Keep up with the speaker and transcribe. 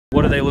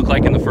What do they look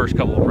like in the first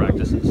couple of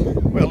practices?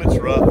 Well, it's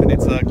rough and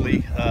it's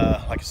ugly.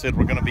 Like I said,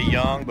 we're going to be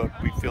young, but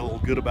we feel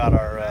good about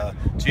our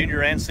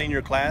junior and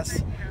senior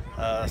class,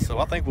 so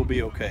I think we'll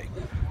be okay.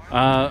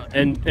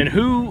 And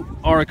who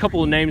are a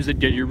couple of names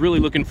that you're really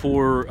looking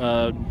for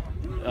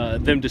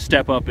them to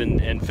step up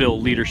and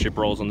fill leadership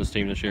roles on this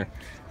team this year?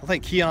 I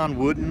think Keon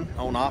Wooden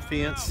on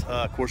offense.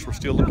 Of course, we're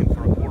still looking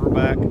for a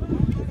quarterback.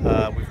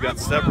 We've got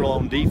several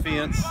on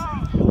defense.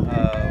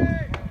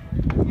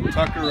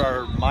 Tucker,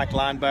 our Mike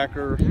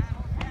linebacker.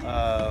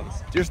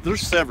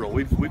 There's several.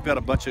 We've got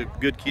a bunch of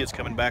good kids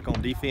coming back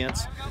on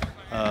defense.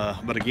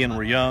 But again,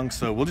 we're young,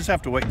 so we'll just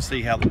have to wait and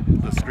see how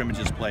the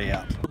scrimmages play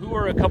out. Who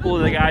are a couple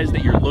of the guys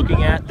that you're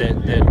looking at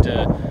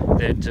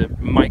that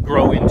might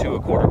grow into a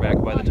quarterback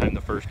by the time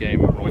the first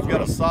game rolls? We've got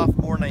a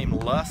sophomore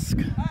named Lusk,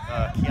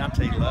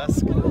 Keontae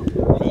Lusk.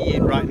 He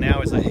right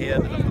now is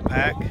ahead of the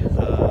pack,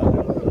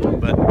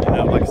 but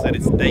like I said,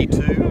 it's day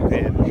 2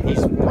 and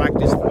he's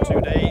practiced for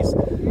 2 days,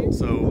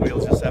 so we'll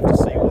just have to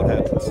see what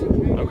happens.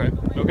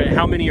 Okay.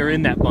 How many are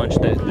in that bunch?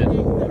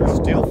 There's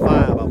still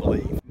 5, I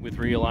believe. With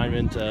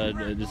realignment,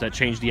 does that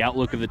change the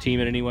outlook of the team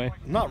in any way?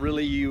 Not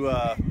really. You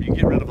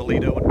get rid of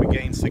Alito and we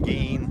gain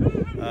Seguin,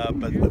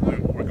 but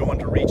we're going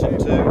to Region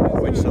 2,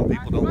 which some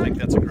people don't think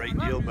that's a great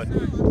deal. But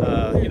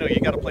you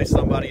got to play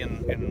somebody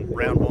in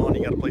round 1,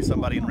 you got to play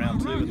somebody in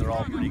round 2, and they're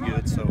all pretty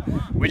good. So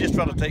we just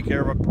try to take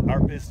care of our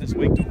business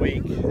week to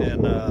week,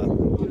 and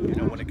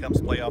when it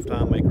comes playoff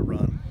time, make a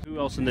run. Who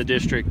else in the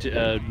district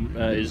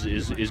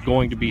is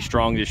going to be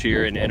strong this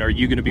year, and are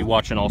you going to be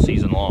watching all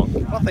season long?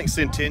 Well, I think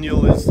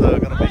Centennial is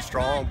going to be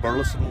strong.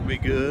 Burleson will be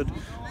good,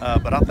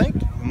 but I think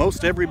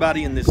most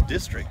everybody in this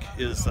district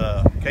is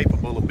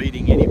capable of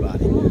beating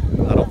anybody.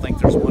 I don't think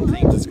there's one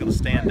team that's going to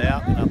stand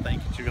out, and I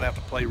think you're going to have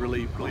to play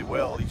really, really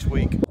well each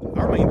week.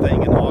 Our main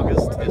thing in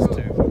August is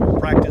to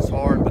practice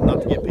hard, but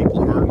not to get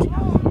people hurt.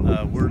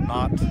 We're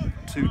not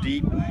too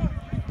deep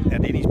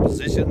at any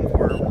position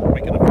where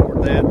we can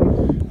afford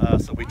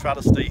that, so we try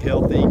to stay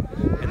healthy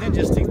and then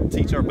just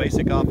teach our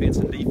basic offense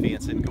and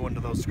defense and go into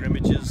those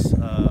scrimmages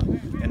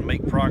and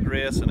make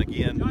progress, and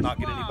again, not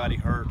get anybody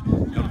hurt,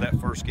 go to that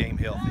first game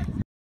healthy.